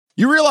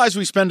You realize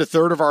we spend a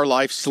third of our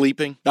life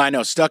sleeping? I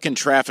know, stuck in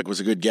traffic was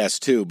a good guess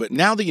too, but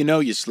now that you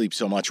know you sleep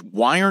so much,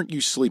 why aren't you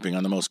sleeping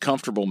on the most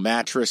comfortable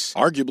mattress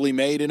arguably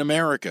made in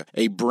America?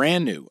 A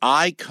brand new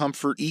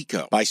iComfort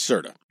Eco by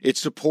Serta. It's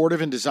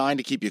supportive and designed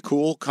to keep you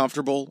cool,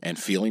 comfortable, and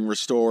feeling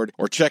restored.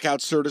 Or check out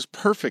Serta's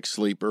Perfect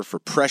Sleeper for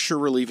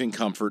pressure-relieving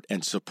comfort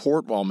and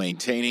support while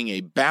maintaining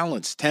a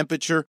balanced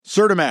temperature.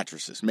 Serta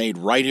mattresses made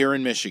right here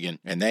in Michigan,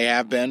 and they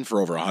have been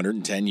for over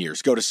 110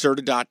 years. Go to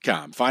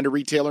Serta.com. Find a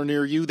retailer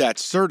near you.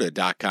 That's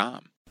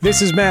Serta.com.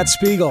 This is Matt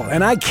Spiegel,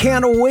 and I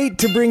can't wait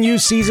to bring you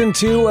Season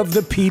 2 of the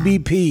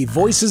PBP,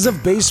 Voices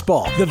of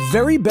Baseball. The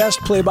very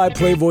best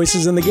play-by-play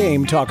voices in the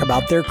game talk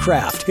about their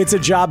craft. It's a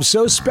job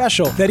so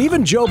special that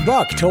even Joe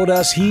Buck told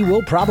us he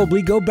will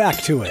probably go back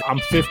to it. I'm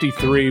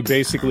 53,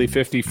 basically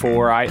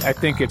 54. I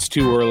think it's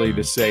too early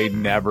to say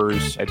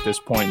nevers at this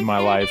point in my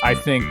life. I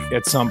think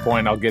at some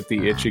point I'll get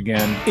the itch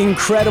again.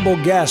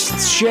 Incredible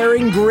guests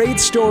sharing great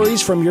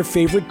stories from your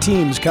favorite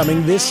teams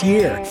coming this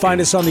year. Find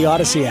us on the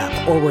Odyssey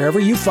app or wherever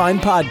you find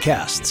podcasts.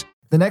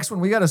 The next one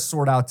we got to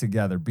sort out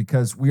together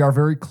because we are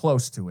very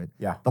close to it.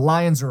 Yeah. The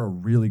Lions are a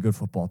really good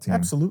football team.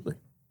 Absolutely.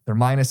 They're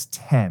minus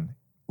 10,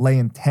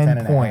 laying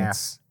 10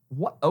 points.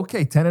 What?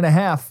 Okay,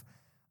 10.5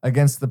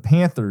 against the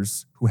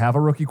Panthers, who have a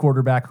rookie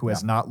quarterback who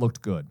has not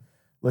looked good.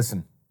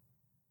 Listen,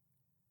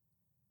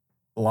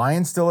 the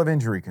Lions still have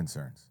injury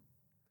concerns.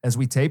 As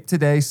we tape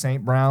today,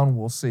 St. Brown,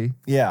 we'll see.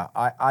 Yeah,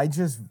 I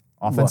just...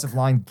 Offensive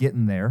line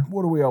getting there.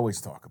 What do we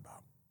always talk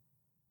about?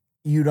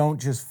 You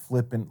don't just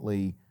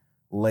flippantly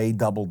lay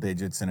double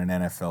digits in an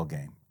NFL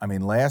game. I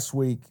mean, last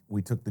week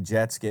we took the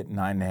Jets getting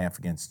 9.5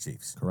 against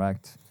Chiefs.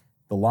 Correct.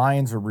 The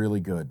Lions are really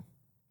good,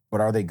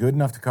 but are they good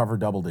enough to cover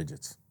double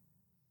digits?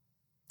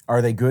 Are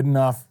they good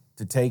enough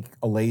to take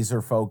a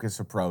laser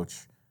focus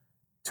approach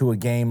to a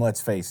game?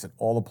 Let's face it,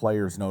 all the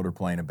players know they're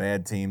playing a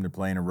bad team, they're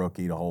playing a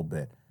rookie, the whole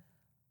bit.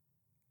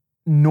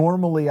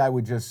 Normally, I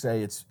would just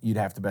say you'd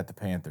have to bet the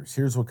Panthers.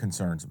 Here's what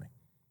concerns me.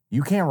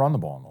 You can't run the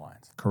ball in the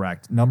Lions.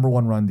 Correct. Number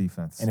one run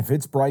defense. And if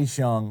it's Bryce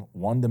Young,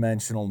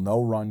 one-dimensional,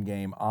 no run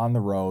game, on the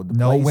road.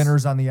 No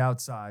winners on the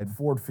outside.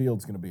 Ford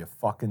Field's going to be a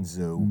fucking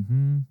zoo.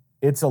 Mm-hmm.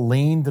 It's a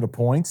lean to the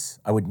points.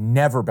 I would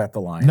never bet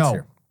the Lions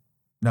here.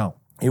 No.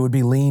 It would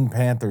be lean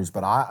Panthers,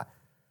 but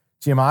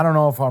Jim, I don't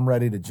know if I'm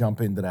ready to jump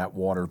into that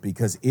water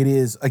because it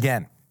is,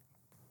 again,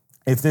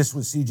 if this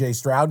was C.J.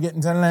 Stroud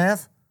getting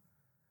 10.5,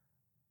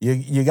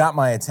 you got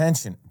my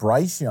attention.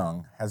 Bryce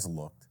Young has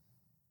looked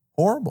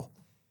horrible.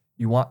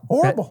 You want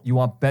horrible. You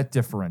want bet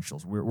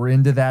differentials. We're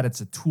into that.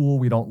 It's a tool.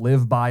 We don't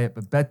live by it,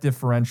 but bet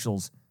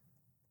differentials.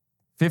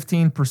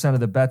 15%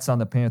 of the bets on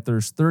the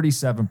Panthers,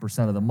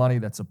 37% of the money.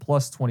 That's a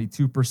plus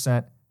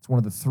 22%. It's one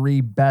of the three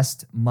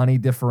best money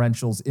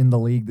differentials in the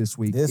league this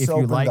week. If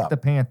you like the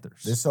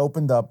Panthers. This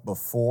opened up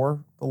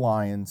before the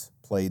Lions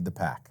played the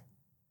Pack.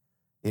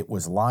 It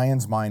was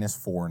Lions minus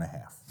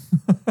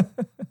 4.5.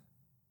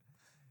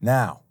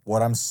 Now,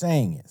 what I'm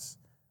saying is,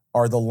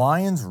 are the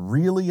Lions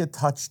really a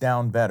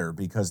touchdown better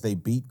because they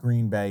beat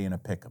Green Bay in a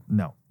pick'em?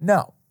 No.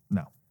 No.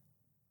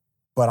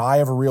 But I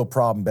have a real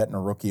problem betting a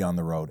rookie on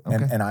the road.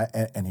 Okay.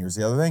 And here's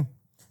the other thing.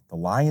 The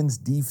Lions'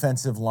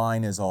 defensive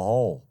line as a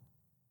whole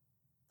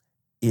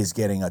is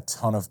getting a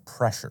ton of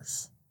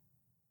pressures.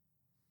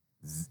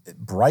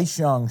 Bryce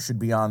Young should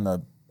be on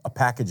a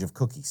package of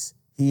cookies.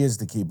 He is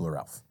the Keebler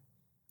elf.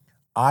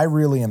 I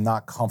really am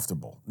not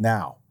comfortable.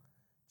 Now,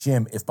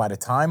 Jim, if by the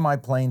time my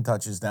plane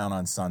touches down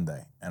on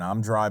Sunday and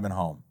I'm driving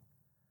home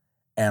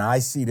and I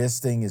see this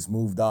thing is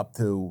moved up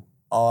to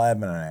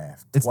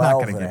 11.5, it's not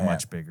going to get 12.5.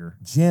 much bigger.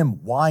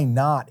 Jim, why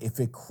not? If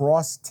it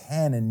crossed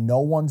 10 and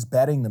no one's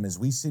betting them as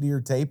we sit here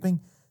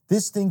taping,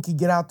 this thing could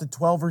get out to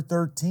 12 or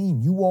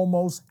 13. You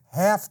almost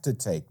have to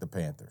take the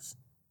Panthers.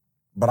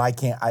 But I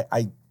can't.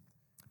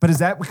 But is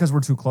that because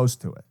we're too close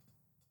to it?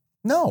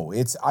 No,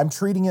 I'm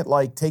treating it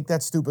like take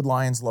that stupid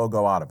Lions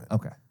logo out of it.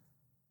 Okay.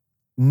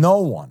 No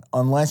one,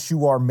 unless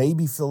you are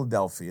maybe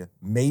Philadelphia,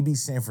 maybe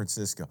San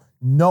Francisco,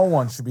 no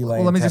one should be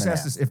laying 10.5. Well, let me just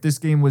ask this. If this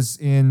game was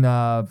in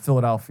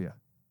Philadelphia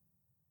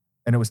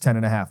and it was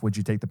 10.5, would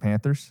you take the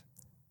Panthers?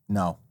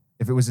 No.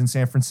 If it was in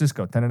San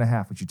Francisco,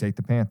 10.5, would you take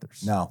the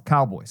Panthers? No.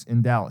 Cowboys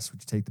in Dallas,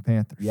 would you take the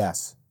Panthers?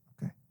 Yes.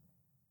 Okay.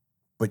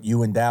 But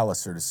you and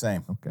Dallas are the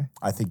same. Okay.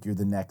 I think you're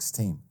the next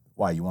team.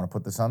 Why, you want to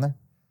put this on there?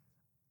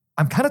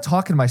 I'm kind of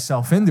talking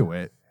myself into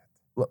it.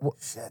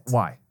 Shit.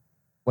 Why?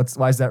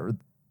 Why is that?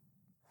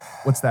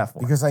 What's that for?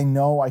 Because I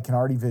know I can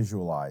already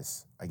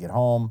visualize. I get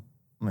home,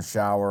 I'm going to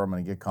shower, I'm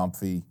going to get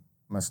comfy,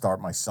 I'm going to start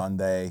my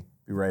Sunday,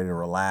 be ready to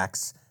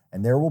relax,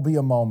 and there will be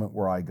a moment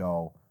where I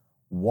go,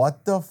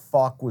 what the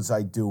fuck was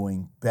I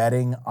doing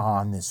betting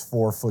on this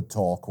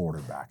 4-foot-tall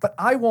quarterback? But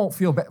I won't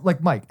feel bad.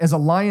 Like, Mike, as a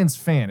Lions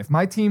fan, if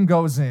my team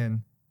goes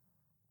in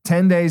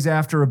 10 days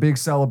after a big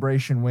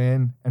celebration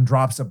win and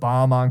drops a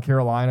bomb on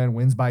Carolina and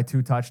wins by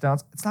 2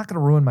 touchdowns, it's not going to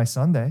ruin my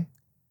Sunday.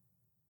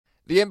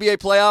 The NBA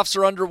playoffs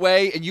are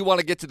underway, and you want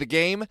to get to the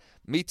game?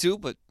 Me too,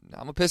 but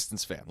I'm a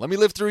Pistons fan. Let me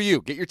live through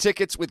you. Get your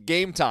tickets with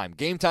Game Time.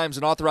 Game Time is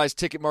an authorized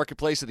ticket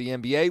marketplace of the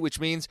NBA, which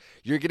means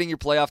you're getting your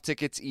playoff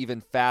tickets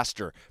even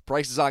faster.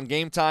 Prices on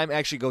Game Time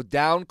actually go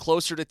down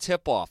closer to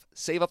tip-off.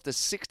 Save up to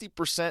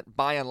 60%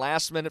 buy on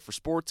last minute for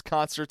sports,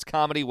 concerts,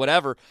 comedy,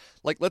 whatever.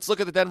 Like, let's look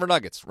at the Denver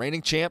Nuggets.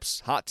 Reigning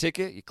champs, hot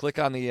ticket. You click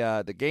on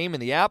the game in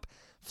the app.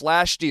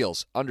 Flash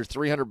deals under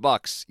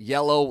 $300.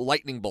 Yellow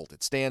lightning bolt,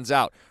 it stands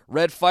out.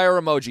 Red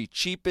fire emoji,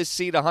 cheapest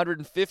seat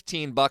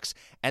 $115,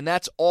 and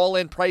that's all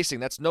in pricing.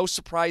 That's no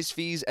surprise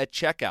fees at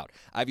checkout.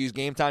 I've used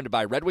Game Time to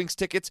buy Red Wings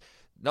tickets.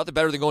 Nothing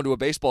better than going to a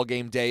baseball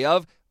game day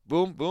of.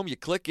 Boom, boom, you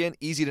click in,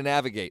 easy to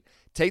navigate.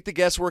 Take the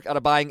guesswork out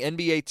of buying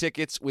NBA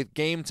tickets with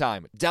Game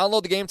Time.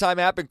 Download the Game Time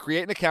app and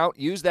create an account.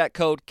 Use that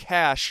code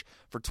CASH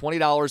for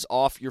 $20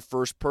 off your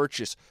first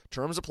purchase.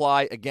 Terms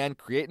apply. Again,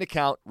 create an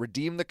account,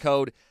 redeem the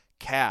code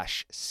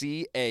CASH,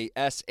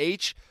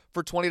 C-A-S-H,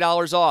 for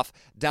 $20 off.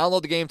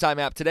 Download the Game Time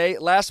app today.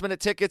 Last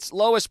minute tickets,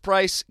 lowest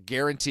price,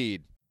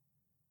 guaranteed.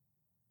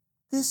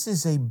 This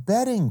is a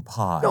betting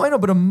pod. No, I know,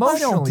 but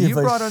emotionally, I you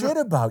don't brought give a it shit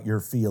up. about your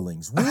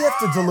feelings. We have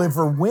to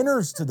deliver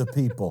winners to the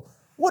people.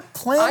 What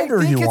planet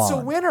are I you think it's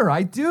on? a winner.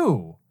 I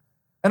do.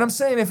 And I'm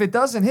saying if it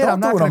doesn't hit, Don't I'm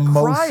not do going an to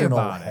cry emotional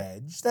about it.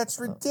 hedge. That's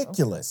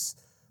ridiculous.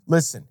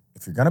 Listen,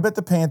 if you're going to bet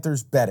the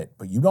Panthers, bet it.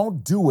 But you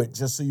don't do it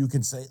just so you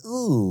can say,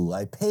 ooh,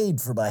 I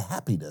paid for my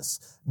happiness.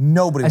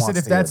 Nobody wants to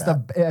hear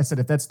that. I said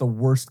if that's the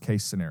worst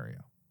case scenario,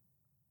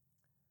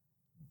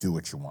 Do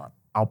what you want.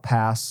 I'll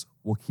pass.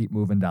 We'll keep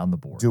moving down the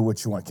board. Do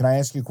what you want. Can I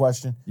ask you a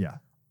question? Yeah.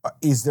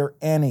 Is there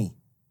any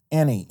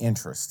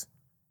interest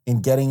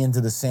in getting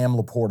into the Sam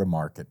Laporta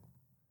market?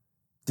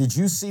 Did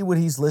you see what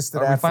he's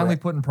listed Are at? we finally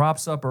putting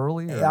props up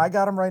early? Or? Yeah, I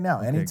got him right now.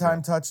 Okay, Anytime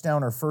good.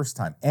 touchdown or first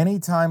time.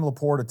 Anytime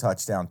Laporta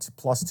touchdown to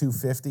plus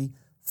 250.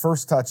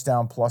 First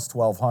touchdown plus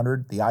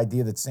 1,200. The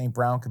idea that St.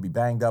 Brown could be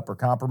banged up or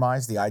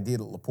compromised. The idea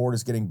that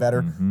Laporta's getting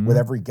better with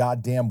every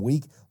goddamn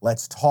week.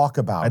 Let's talk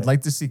about it. I'd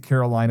like to see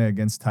Carolina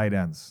against tight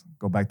ends.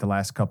 Go back the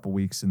last couple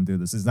weeks and do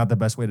this. It's not the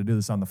best way to do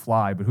this on the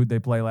fly, but who'd they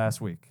play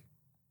last week?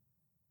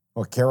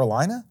 What,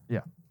 Carolina?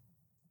 Yeah.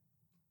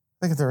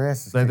 Look at their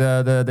asses.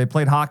 They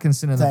played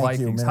Hawkinson and the Thank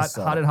you, Vikings.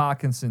 Minnesota. How did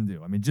Hawkinson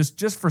do? I mean,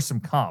 just for some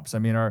comps. I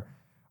mean, are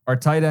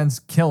tight ends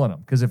killing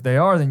them? Because if they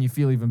are, then you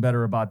feel even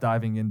better about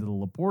diving into the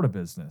Laporta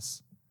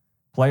business.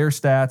 Player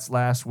stats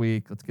last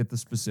week. Let's get the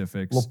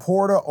specifics.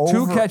 Laporta over.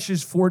 2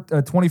 catches,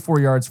 24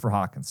 yards for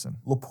Hawkinson.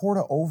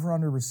 Laporta over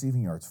under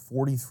receiving yards,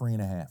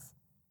 43.5.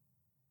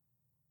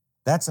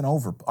 That's an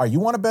over. All right, you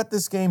want to bet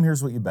this game?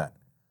 Here's what you bet.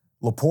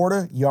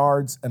 Laporta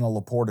yards and a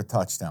Laporta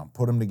touchdown.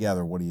 Put them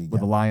together. What do you get? With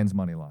the Lions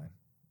money line.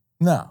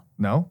 No.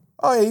 No?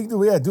 Oh, yeah, you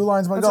can do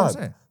Lions money. That's Go what I'm ahead.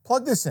 saying.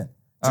 Plug this in.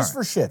 Just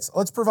All for shits.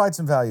 Let's provide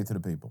some value to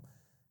the people.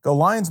 Go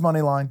Lions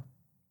money line,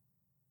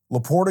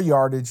 Laporta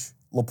yardage,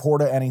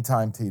 Laporta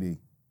anytime TD.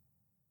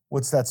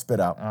 What's that spit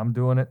out? I'm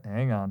doing it.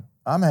 Hang on.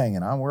 I'm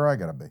hanging on where I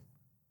got to be.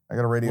 I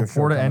got a radio show.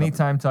 Laporta coming up.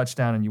 anytime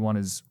touchdown, and you want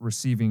his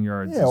receiving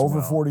yards. Yeah, as over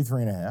well.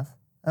 43.5.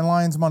 And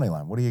Lions money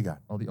line. What do you got?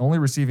 Well, the only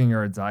receiving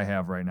yards I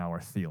have right now are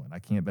Thielen. I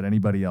can't bet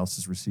anybody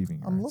else's receiving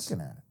yards. I'm looking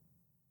at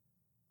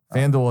it.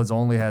 FanDuel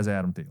only has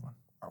Adam Thielen.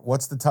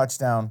 What's the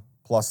touchdown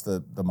plus the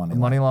money The line?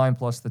 money line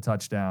plus the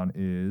touchdown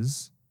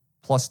is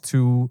plus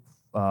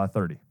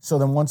 230. So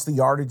then once the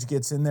yardage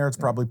gets in there, it's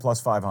probably plus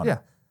 500. Yeah.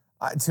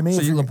 To me, So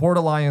if you you're,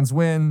 Laporta Lions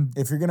win.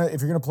 if you're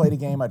gonna play the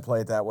game, I'd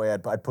play it that way.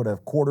 I'd put a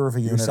quarter of a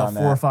unit Yourself on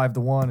 4 that. or 5 to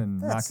 1 and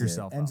That's knock it.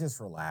 yourself And out. just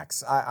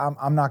relax.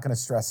 I'm not going to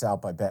stress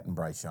out by betting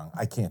Bryce Young.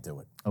 I can't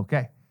do it.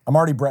 Okay. I'm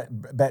already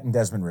betting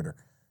Desmond Ridder.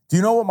 Do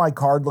you know what my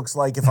card looks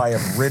like if I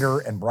have Ridder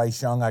and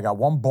Bryce Young? I got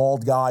one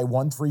bald guy,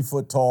 one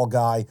 3-foot-tall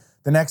guy.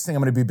 The next thing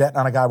I'm going to be betting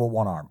on a guy with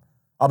one arm.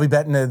 I'll be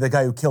betting the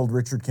guy who killed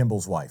Richard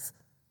Kimball's wife.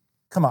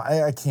 Come on,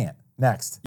 I can't. Next.